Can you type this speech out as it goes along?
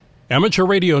Amateur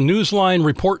Radio Newsline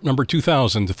report number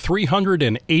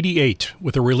 2388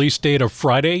 with a release date of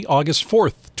Friday, August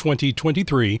 4th,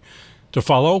 2023, to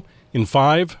follow in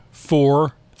 5,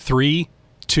 4, 3,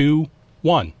 2,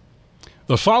 1.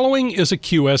 The following is a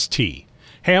QST.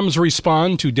 Hams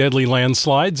respond to deadly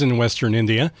landslides in western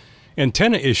India.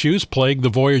 Antenna issues plague the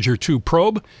Voyager 2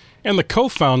 probe, and the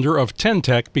co-founder of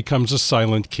Tentec becomes a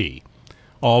silent key.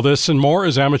 All this and more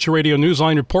as Amateur Radio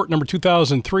Newsline report number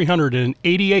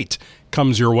 2388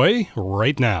 comes your way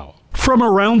right now. From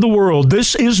around the world,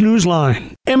 this is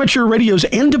Newsline, Amateur Radio's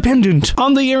independent,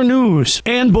 on-the-air news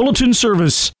and bulletin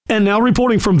service. And now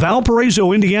reporting from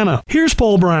Valparaiso, Indiana, here's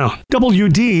Paul Brown,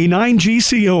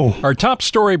 WD9GCO. Our top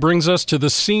story brings us to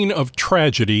the scene of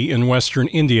tragedy in western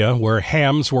India, where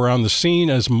hams were on the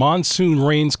scene as monsoon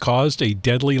rains caused a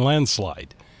deadly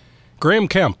landslide. Graham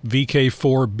Kemp,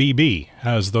 VK4BB,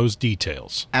 has those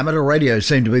details. Amateur radio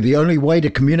seemed to be the only way to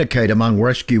communicate among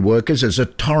rescue workers as a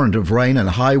torrent of rain and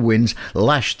high winds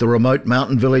lashed the remote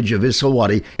mountain village of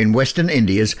Isawadi in western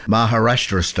India's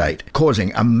Maharashtra state,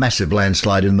 causing a massive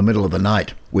landslide in the middle of the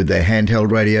night. With their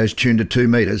handheld radios tuned to 2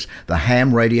 meters, the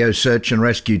ham radio search and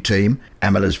rescue team,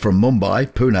 amateurs from Mumbai,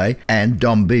 Pune and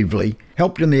Dombivli,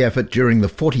 helped in the effort during the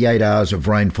 48 hours of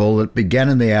rainfall that began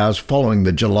in the hours following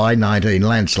the July 19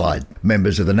 landslide.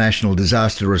 Members of the National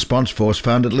Disaster Response Force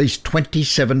found at least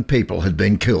 27 people had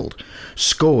been killed.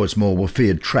 Scores more were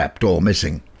feared trapped or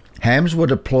missing. Hams were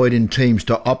deployed in teams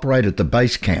to operate at the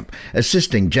base camp,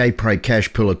 assisting J.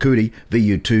 Prakash Pulakudi,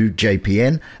 VU2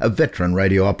 JPN, a veteran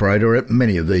radio operator at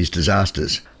many of these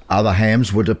disasters. Other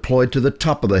hams were deployed to the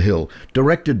top of the hill,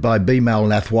 directed by Bimal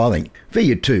Nathwali,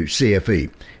 VU2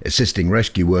 CFE, assisting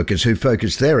rescue workers who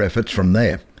focused their efforts from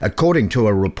there. According to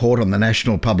a report on the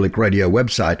National Public Radio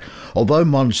website, although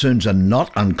monsoons are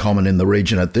not uncommon in the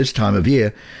region at this time of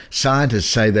year, scientists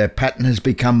say their pattern has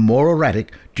become more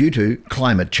erratic due to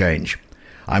climate change.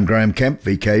 I'm Graham Kemp,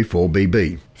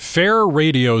 VK4BB. Fair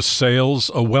Radio Sales,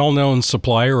 a well-known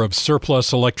supplier of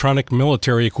surplus electronic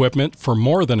military equipment for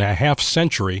more than a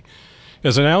half-century,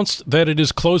 has announced that it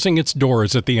is closing its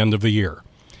doors at the end of the year.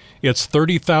 Its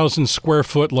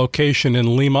 30,000-square-foot location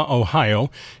in Lima,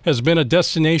 Ohio, has been a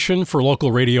destination for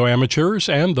local radio amateurs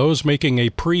and those making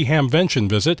a pre-Hamvention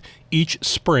visit each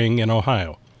spring in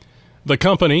Ohio. The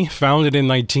company, founded in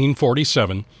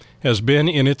 1947, has been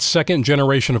in its second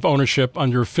generation of ownership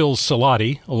under Phil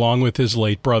Salati, along with his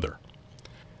late brother.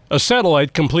 A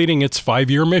satellite completing its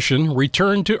 5-year mission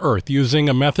returned to Earth using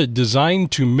a method designed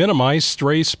to minimize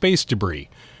stray space debris.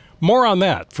 More on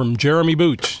that from Jeremy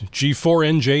Boot,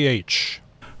 G4NJH.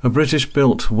 A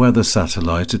British-built weather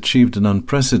satellite achieved an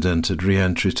unprecedented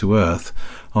re-entry to Earth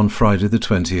on Friday the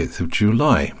 28th of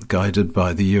July, guided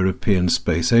by the European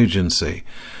Space Agency.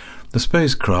 The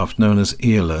spacecraft, known as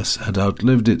Aeolus, had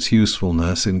outlived its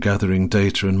usefulness in gathering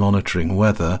data and monitoring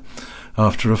weather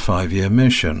after a 5-year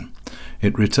mission.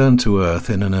 It returned to Earth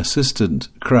in an assisted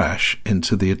crash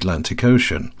into the Atlantic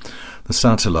Ocean. The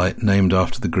satellite, named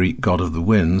after the Greek god of the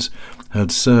winds,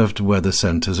 had served weather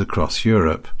centres across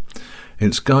Europe.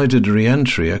 Its guided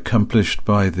re-entry, accomplished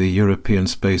by the European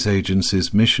Space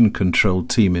Agency's mission control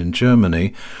team in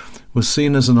Germany, was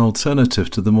seen as an alternative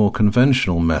to the more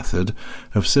conventional method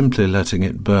of simply letting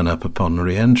it burn up upon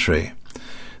re-entry.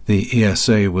 The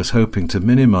ESA was hoping to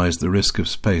minimize the risk of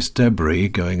space debris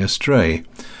going astray,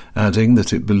 adding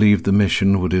that it believed the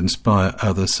mission would inspire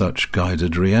other such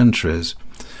guided re-entries.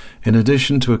 In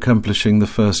addition to accomplishing the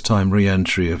first-time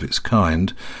re-entry of its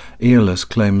kind, Aeolus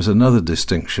claims another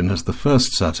distinction as the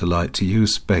first satellite to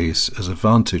use space as a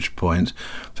vantage point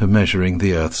for measuring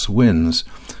the Earth's winds,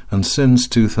 and since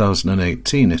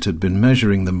 2018 it had been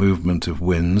measuring the movement of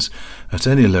winds at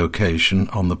any location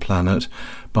on the planet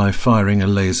by firing a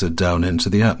laser down into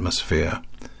the atmosphere.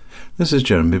 This is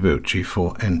Jeremy Boot,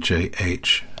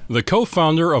 G4NJH. The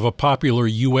co-founder of a popular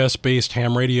U.S.-based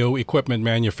ham radio equipment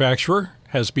manufacturer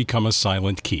has become a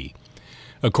silent key.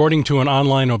 According to an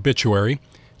online obituary,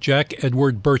 Jack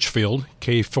Edward Birchfield,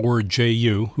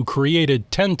 K4JU, who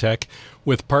created Tentec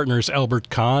with partners Albert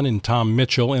Kahn and Tom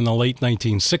Mitchell in the late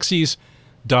 1960s,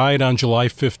 died on July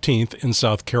 15th in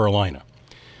South Carolina.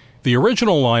 The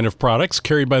original line of products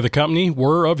carried by the company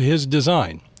were of his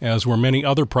design, as were many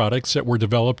other products that were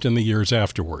developed in the years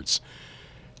afterwards.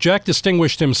 Jack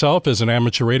distinguished himself as an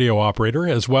amateur radio operator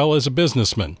as well as a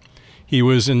businessman. He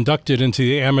was inducted into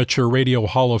the Amateur Radio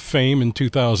Hall of Fame in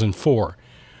 2004.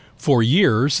 For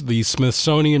years, the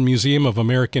Smithsonian Museum of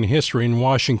American History in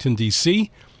Washington,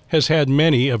 D.C., has had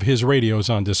many of his radios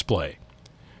on display.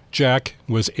 Jack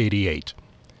was 88.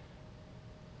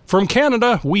 From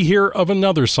Canada, we hear of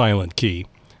another silent key,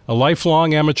 a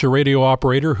lifelong amateur radio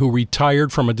operator who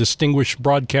retired from a distinguished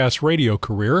broadcast radio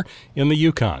career in the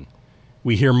Yukon.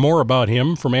 We hear more about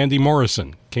him from Andy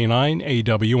Morrison,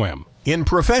 K9AWM. In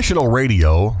professional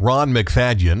radio, Ron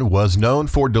McFadyen was known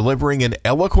for delivering an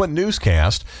eloquent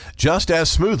newscast just as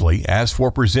smoothly as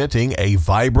for presenting a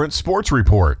vibrant sports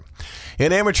report.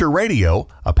 In amateur radio,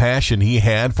 a passion he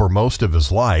had for most of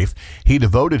his life, he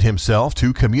devoted himself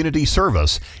to community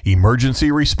service,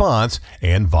 emergency response,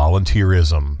 and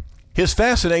volunteerism. His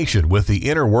fascination with the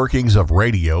inner workings of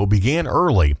radio began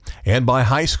early, and by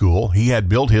high school he had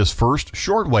built his first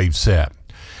shortwave set.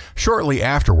 Shortly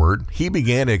afterward, he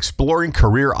began exploring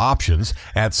career options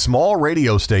at small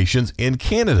radio stations in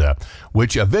Canada,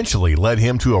 which eventually led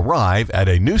him to arrive at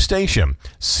a new station,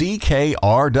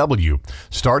 CKRW,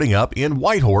 starting up in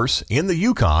Whitehorse in the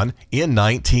Yukon in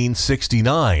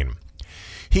 1969.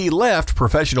 He left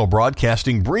professional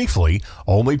broadcasting briefly,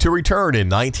 only to return in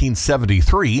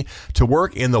 1973 to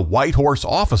work in the Whitehorse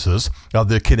offices of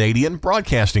the Canadian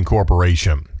Broadcasting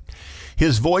Corporation.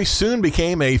 His voice soon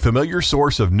became a familiar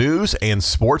source of news and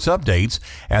sports updates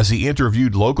as he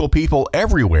interviewed local people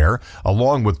everywhere,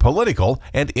 along with political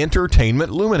and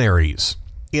entertainment luminaries.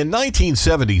 In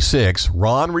 1976,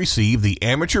 Ron received the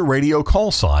amateur radio call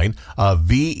sign of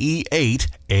VE8AD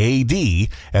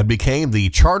and became the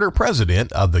charter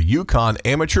president of the Yukon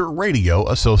Amateur Radio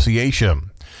Association.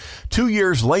 2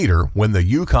 years later, when the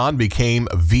Yukon became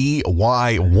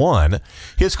VY1,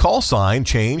 his call sign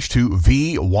changed to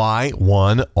VY1RM.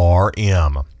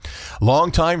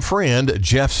 Longtime friend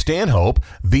Jeff Stanhope,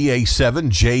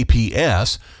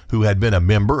 VA7JPS, who had been a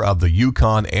member of the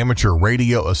Yukon Amateur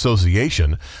Radio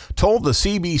Association, told the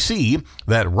CBC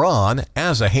that Ron,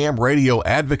 as a ham radio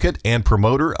advocate and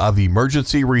promoter of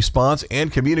emergency response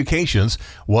and communications,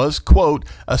 was, quote,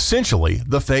 essentially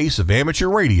the face of amateur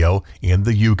radio in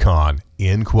the Yukon,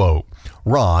 end quote.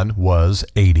 Ron was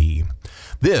 80.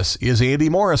 This is Andy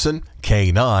Morrison,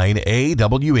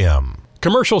 K9AWM.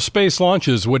 Commercial space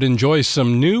launches would enjoy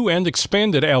some new and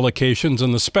expanded allocations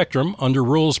in the spectrum under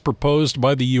rules proposed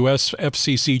by the U.S.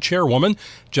 FCC chairwoman,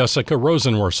 Jessica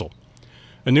Rosenworcel.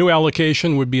 A new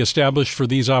allocation would be established for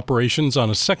these operations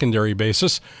on a secondary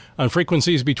basis on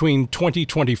frequencies between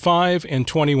 2025 and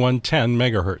 2110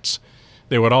 MHz.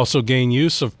 They would also gain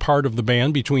use of part of the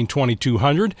band between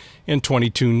 2200 and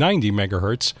 2290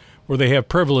 MHz, where they have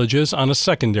privileges on a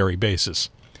secondary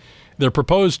basis. Their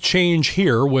proposed change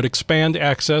here would expand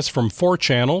access from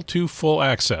 4-channel to full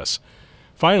access.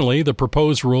 Finally, the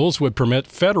proposed rules would permit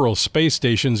federal space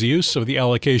stations use of the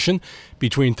allocation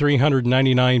between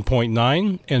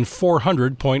 399.9 and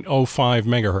 400.05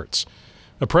 MHz.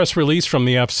 A press release from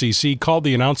the FCC called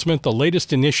the announcement the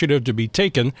latest initiative to be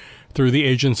taken through the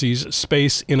agency's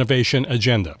space innovation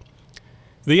agenda.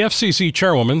 The FCC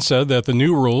chairwoman said that the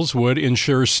new rules would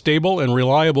ensure stable and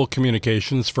reliable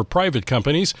communications for private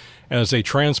companies as they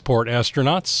transport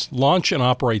astronauts, launch and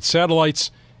operate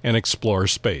satellites, and explore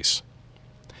space.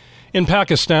 In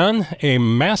Pakistan, a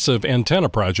massive antenna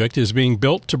project is being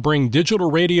built to bring digital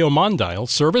radio mondial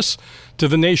service to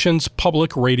the nation's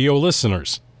public radio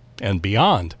listeners and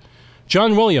beyond.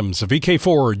 John Williams of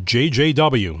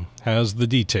VK4JJW has the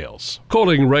details.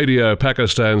 Calling Radio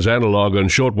Pakistan's analog and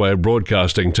shortwave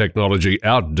broadcasting technology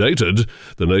outdated,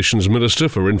 the nation's Minister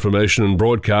for Information and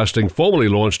Broadcasting formally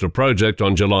launched a project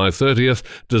on July 30th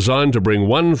designed to bring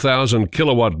 1,000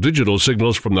 kilowatt digital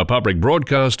signals from the public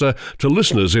broadcaster to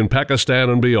listeners in Pakistan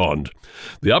and beyond.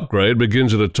 The upgrade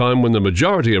begins at a time when the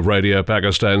majority of Radio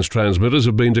Pakistan's transmitters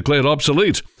have been declared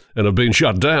obsolete and have been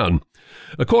shut down.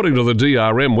 According to the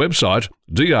DRM website,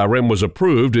 DRM was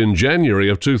approved in January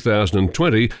of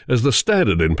 2020 as the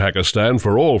standard in Pakistan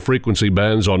for all frequency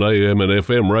bands on AM and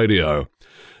FM radio.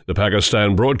 The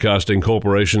Pakistan Broadcasting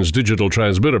Corporation's digital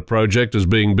transmitter project is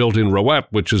being built in Rawat,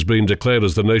 which has been declared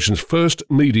as the nation's first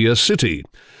media city.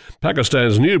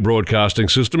 Pakistan's new broadcasting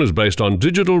system is based on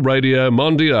Digital Radio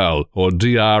Mondial, or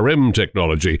DRM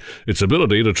technology. Its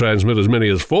ability to transmit as many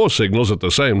as 4 signals at the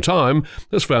same time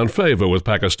has found favour with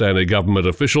Pakistani government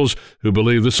officials who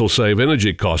believe this will save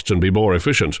energy costs and be more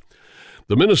efficient.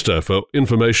 The Minister for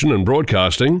Information and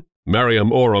Broadcasting, Mariam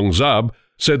Aurangzeb,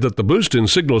 said that the boost in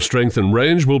signal strength and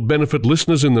range will benefit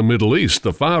listeners in the Middle East,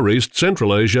 the Far East,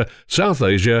 Central Asia, South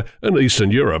Asia and Eastern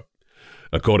Europe.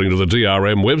 According to the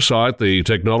DRM website, the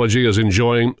technology is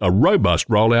enjoying a robust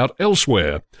rollout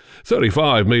elsewhere.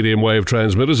 35 medium-wave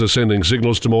transmitters are sending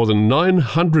signals to more than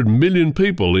 900 million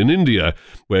people in India,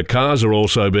 where cars are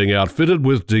also being outfitted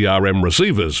with DRM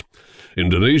receivers.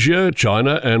 Indonesia,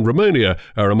 China and Romania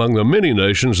are among the many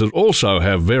nations that also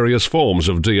have various forms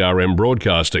of DRM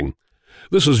broadcasting.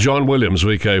 This is John Williams,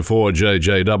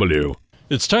 VK4JJW.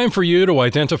 It's time for you to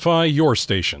identify your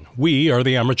station. We are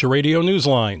the Amateur Radio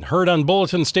Newsline, heard on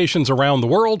bulletin stations around the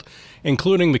world,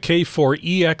 including the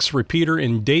K4EX repeater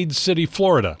in Dade City,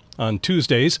 Florida, on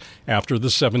Tuesdays after the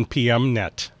 7 p.m.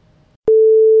 net.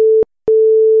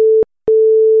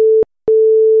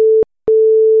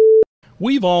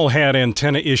 We've all had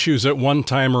antenna issues at one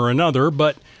time or another,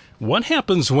 but what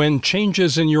happens when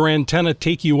changes in your antenna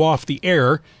take you off the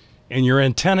air and your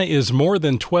antenna is more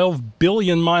than 12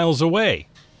 billion miles away?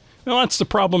 Well, that's the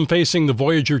problem facing the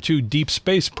Voyager 2 Deep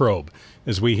Space Probe,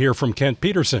 as we hear from Kent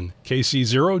Peterson,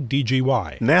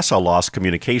 KC0DGY. NASA lost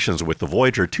communications with the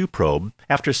Voyager 2 probe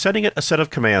after sending it a set of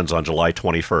commands on July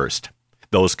 21st.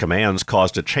 Those commands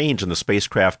caused a change in the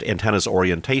spacecraft antenna's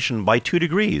orientation by 2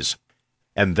 degrees,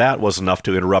 and that was enough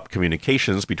to interrupt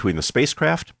communications between the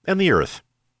spacecraft and the Earth.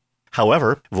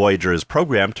 However, Voyager is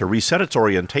programmed to reset its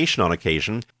orientation on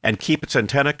occasion and keep its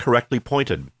antenna correctly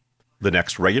pointed. The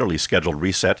next regularly scheduled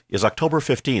reset is October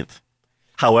 15th.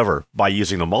 However, by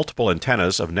using the multiple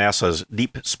antennas of NASA's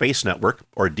Deep Space Network,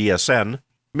 or DSN,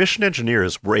 mission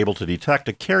engineers were able to detect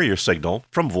a carrier signal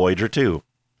from Voyager 2.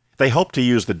 They hope to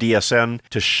use the DSN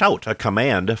to shout a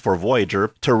command for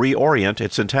Voyager to reorient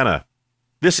its antenna.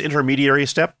 This intermediary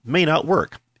step may not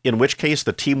work, in which case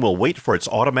the team will wait for its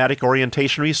automatic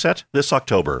orientation reset this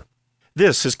October.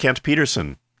 This is Kent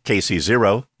Peterson,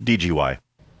 KC0DGY.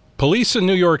 Police in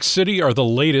New York City are the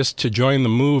latest to join the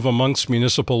move amongst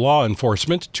municipal law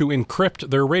enforcement to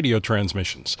encrypt their radio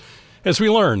transmissions. As we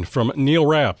learned from Neil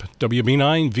Rapp,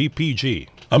 WB9 VPG.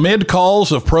 Amid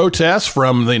calls of protests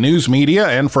from the news media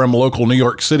and from local New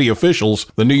York City officials,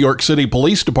 the New York City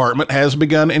Police Department has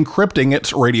begun encrypting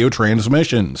its radio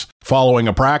transmissions, following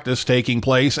a practice taking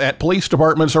place at police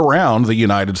departments around the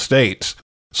United States.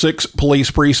 6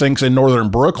 police precincts in northern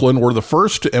Brooklyn were the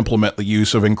first to implement the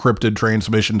use of encrypted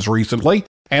transmissions recently,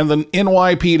 and the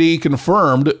NYPD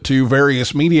confirmed to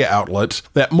various media outlets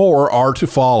that more are to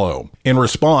follow. In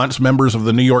response, members of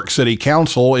the New York City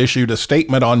Council issued a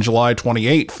statement on July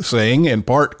 28th saying, in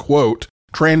part, quote,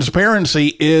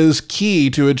 "Transparency is key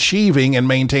to achieving and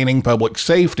maintaining public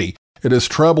safety. It is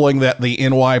troubling that the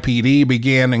NYPD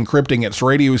began encrypting its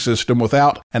radio system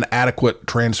without an adequate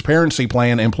transparency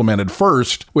plan implemented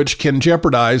first, which can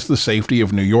jeopardize the safety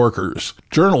of New Yorkers.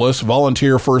 Journalists,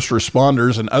 volunteer first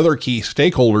responders, and other key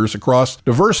stakeholders across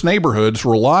diverse neighborhoods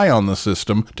rely on the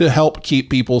system to help keep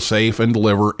people safe and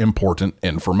deliver important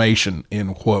information,"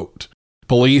 end quote.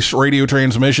 Police radio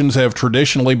transmissions have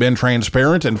traditionally been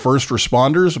transparent, and first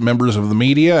responders, members of the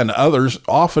media, and others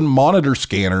often monitor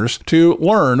scanners to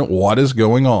learn what is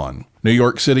going on. New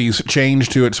York City's change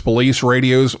to its police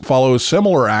radios follows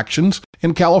similar actions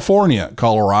in California,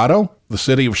 Colorado, the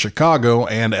city of Chicago,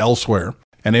 and elsewhere.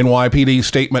 An NYPD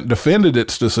statement defended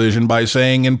its decision by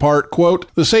saying, in part, quote,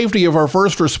 "The safety of our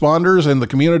first responders and the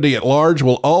community at large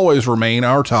will always remain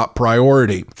our top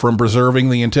priority. From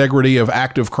preserving the integrity of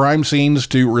active crime scenes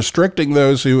to restricting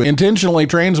those who intentionally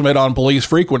transmit on police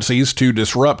frequencies to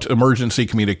disrupt emergency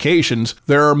communications,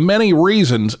 there are many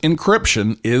reasons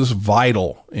encryption is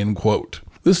vital," end quote.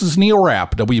 This is Neil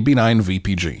Rapp, WB9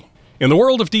 VPG. In the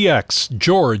world of DX,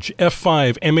 George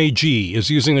F5MAG is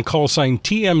using the call sign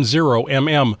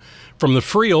TM0MM from the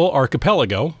Friel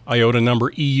Archipelago, IOTA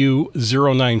number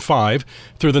EU095,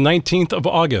 through the 19th of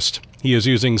August. He is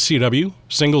using CW,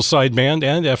 single sideband,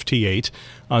 and FT8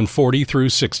 on 40 through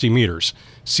 60 meters.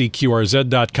 See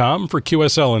QRZ.com for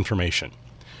QSL information.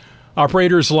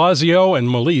 Operators Lazio and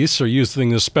Melise are using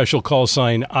the special call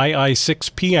sign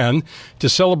II6PN to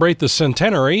celebrate the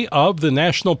centenary of the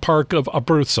National Park of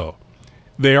Abruzzo.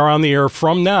 They are on the air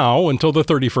from now until the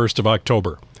 31st of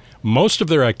October. Most of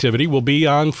their activity will be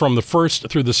on from the 1st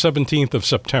through the 17th of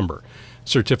September.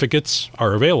 Certificates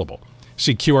are available.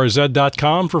 See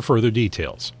QRZ.com for further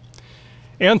details.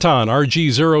 Anton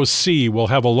RG0C will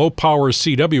have a low-power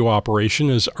CW operation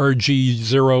as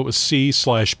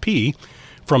RG0C/P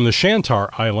from the Shantar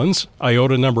Islands,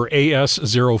 IOTA number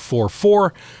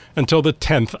AS044, until the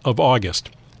 10th of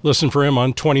August. Listen for him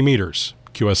on 20 meters.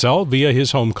 QSL via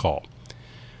his home call.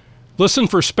 Listen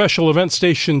for special event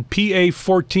station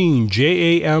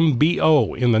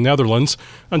PA14JAMBO in the Netherlands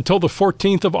until the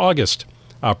 14th of August.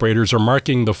 Operators are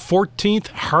marking the 14th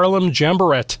Haarlem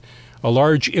Jamboree, a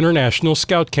large international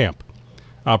scout camp.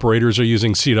 Operators are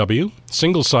using CW,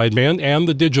 single sideband, and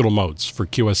the digital modes. For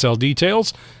QSL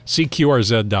details, see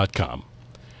QRZ.com.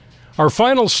 Our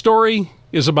final story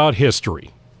is about history,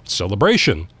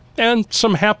 celebration, and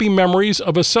some happy memories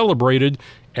of a celebrated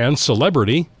and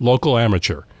celebrity local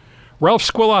amateur. Ralph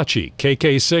Squilacci,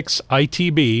 KK6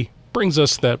 ITB, brings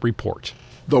us that report.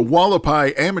 The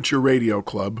Wallapai Amateur Radio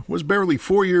Club was barely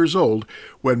 4 years old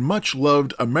when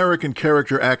much-loved American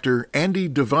character actor Andy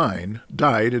Devine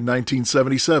died in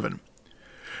 1977.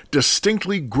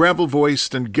 Distinctly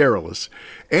gravel-voiced and garrulous,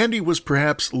 Andy was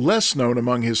perhaps less known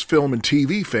among his film and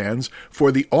TV fans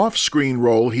for the off-screen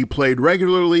role he played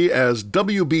regularly as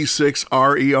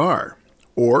WB6RER,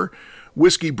 or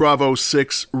Whiskey Bravo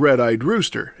 6 Red-Eyed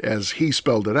Rooster, as he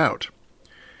spelled it out.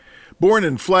 Born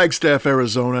in Flagstaff,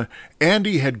 Arizona,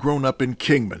 Andy had grown up in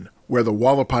Kingman, where the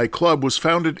Wallapai Club was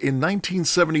founded in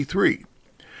 1973.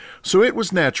 So it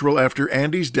was natural after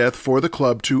Andy's death for the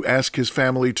club to ask his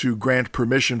family to grant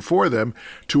permission for them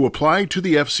to apply to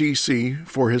the FCC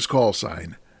for his call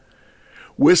sign.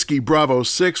 Whiskey Bravo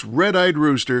 6 Red-Eyed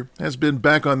Rooster has been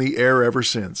back on the air ever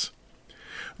since.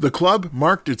 The club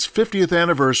marked its 50th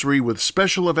anniversary with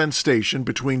special event station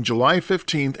between July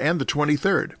 15th and the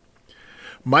 23rd.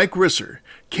 Mike Risser,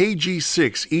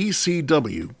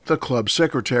 KG6ECW, the club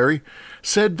secretary,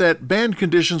 said that band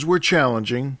conditions were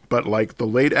challenging, but like the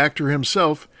late actor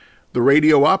himself, the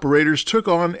radio operators took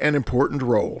on an important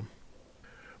role.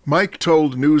 Mike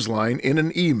told Newsline in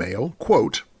an email,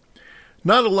 quote,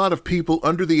 "Not a lot of people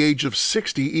under the age of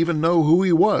 60 even know who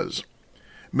he was.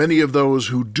 Many of those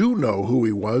who do know who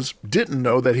he was didn't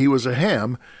know that he was a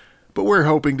ham, but we're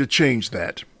hoping to change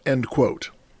that." End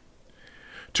quote.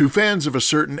 To fans of a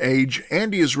certain age,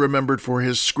 Andy is remembered for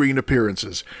his screen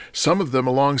appearances, some of them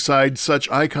alongside such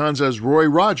icons as Roy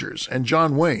Rogers and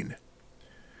John Wayne.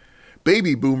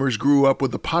 Baby boomers grew up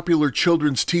with the popular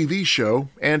children's TV show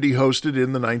Andy hosted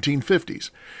in the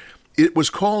 1950s. It was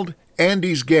called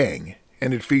Andy's Gang,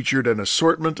 and it featured an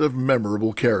assortment of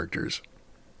memorable characters.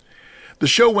 The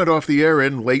show went off the air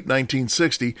in late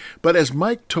 1960, but as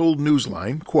Mike told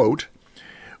Newsline, quote,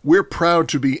 "We're proud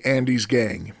to be Andy's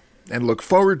Gang and look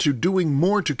forward to doing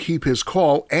more to keep his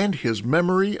call and his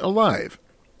memory alive."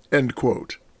 End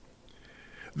quote.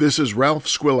 This is Ralph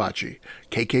Squillacci,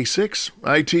 KK6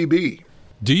 ITB.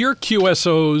 Do your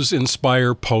QSOs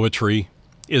inspire poetry?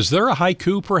 Is there a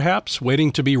haiku, perhaps, waiting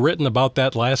to be written about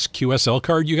that last QSL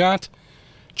card you got?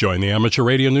 Join the Amateur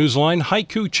Radio Newsline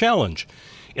Haiku Challenge.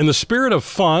 In the spirit of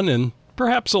fun and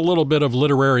perhaps a little bit of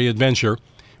literary adventure,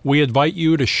 we invite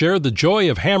you to share the joy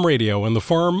of ham radio in the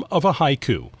form of a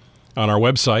haiku. On our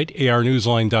website,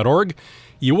 arnewsline.org,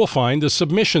 you will find a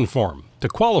submission form. To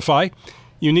qualify,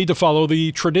 you need to follow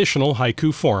the traditional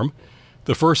haiku form.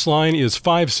 The first line is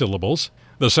 5 syllables,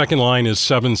 the second line is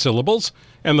 7 syllables,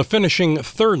 and the finishing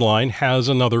third line has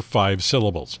another 5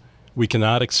 syllables. We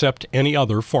cannot accept any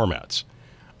other formats.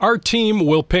 Our team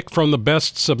will pick from the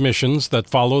best submissions that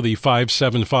follow the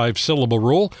 575 syllable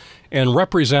rule and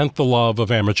represent the love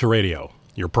of amateur radio.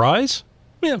 Your prize?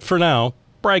 For now,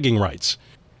 bragging rights.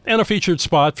 And a featured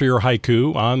spot for your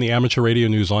haiku on the Amateur Radio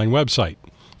Newsline website.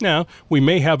 Now, we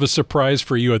may have a surprise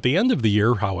for you at the end of the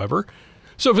year, however,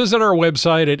 so visit our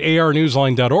website at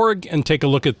arnewsline.org and take a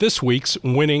look at this week's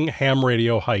winning ham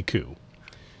radio haiku.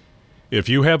 If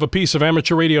you have a piece of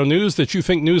amateur radio news that you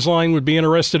think Newsline would be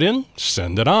interested in,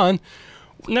 send it on.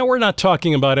 Now, we're not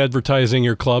talking about advertising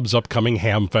your club's upcoming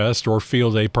Hamfest or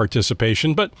Field Day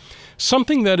participation, but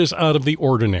something that is out of the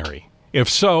ordinary. If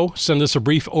so, send us a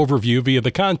brief overview via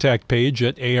the contact page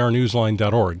at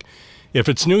arnewsline.org. If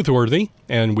it's newsworthy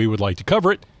and we would like to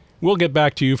cover it, we'll get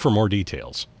back to you for more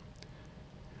details.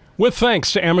 With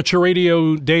thanks to Amateur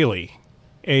Radio Daily,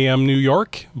 AM New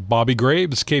York, Bobby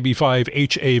Graves, KB5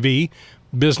 HAV,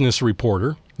 Business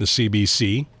Reporter, the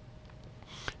CBC,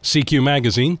 CQ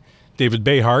Magazine, David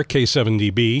Behar,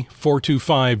 K7DB,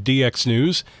 425DX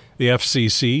News, the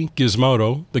FCC,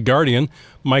 Gizmodo, The Guardian,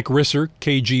 Mike Risser,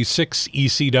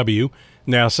 KG6ECW,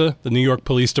 NASA, the New York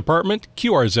Police Department,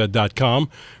 QRZ.com,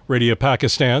 Radio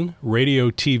Pakistan, Radio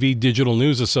TV Digital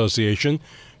News Association,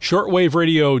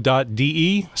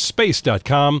 shortwaveradio.de,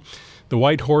 space.com, the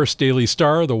White Horse Daily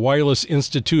Star, the Wireless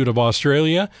Institute of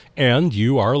Australia, and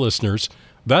you, our listeners.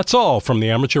 That's all from the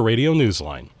Amateur Radio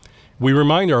Newsline. We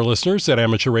remind our listeners that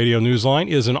Amateur Radio Newsline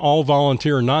is an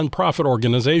all-volunteer nonprofit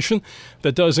organization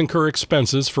that does incur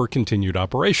expenses for continued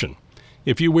operation.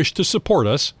 If you wish to support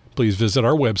us, please visit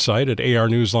our website at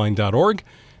arnewsline.org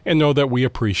and know that we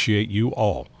appreciate you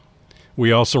all.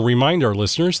 We also remind our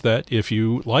listeners that if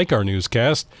you like our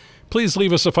newscast, please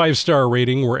leave us a 5-star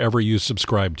rating wherever you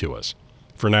subscribe to us.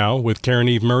 For now, with Karen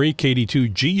Eve Murray,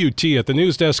 KD2GUT at the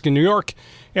news desk in New York,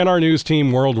 and our news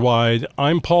team worldwide,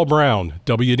 I'm Paul Brown,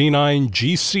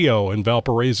 WD9GCO in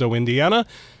Valparaiso, Indiana,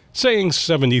 saying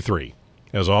 73.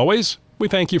 As always, we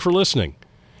thank you for listening.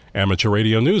 Amateur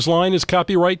Radio Newsline is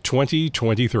copyright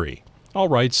 2023. All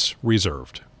rights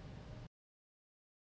reserved.